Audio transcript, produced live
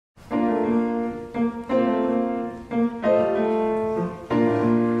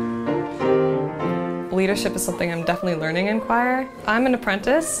leadership is something I'm definitely learning in choir. I'm an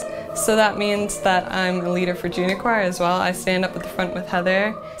apprentice, so that means that I'm a leader for junior choir as well. I stand up at the front with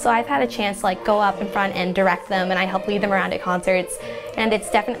Heather. So I've had a chance to go up in front and direct them, and I help lead them around at concerts. And it's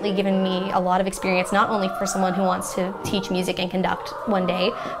definitely given me a lot of experience, not only for someone who wants to teach music and conduct one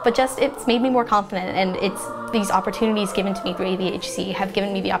day, but just it's made me more confident, and it's these opportunities given to me through AVHC have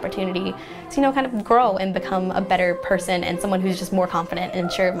given me the opportunity to, kind of grow and become a better person and someone who's just more confident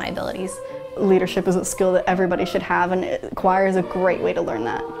and sure of my abilities. Leadership is a skill that everybody should have, and choir is a great way to learn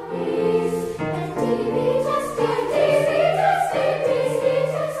that.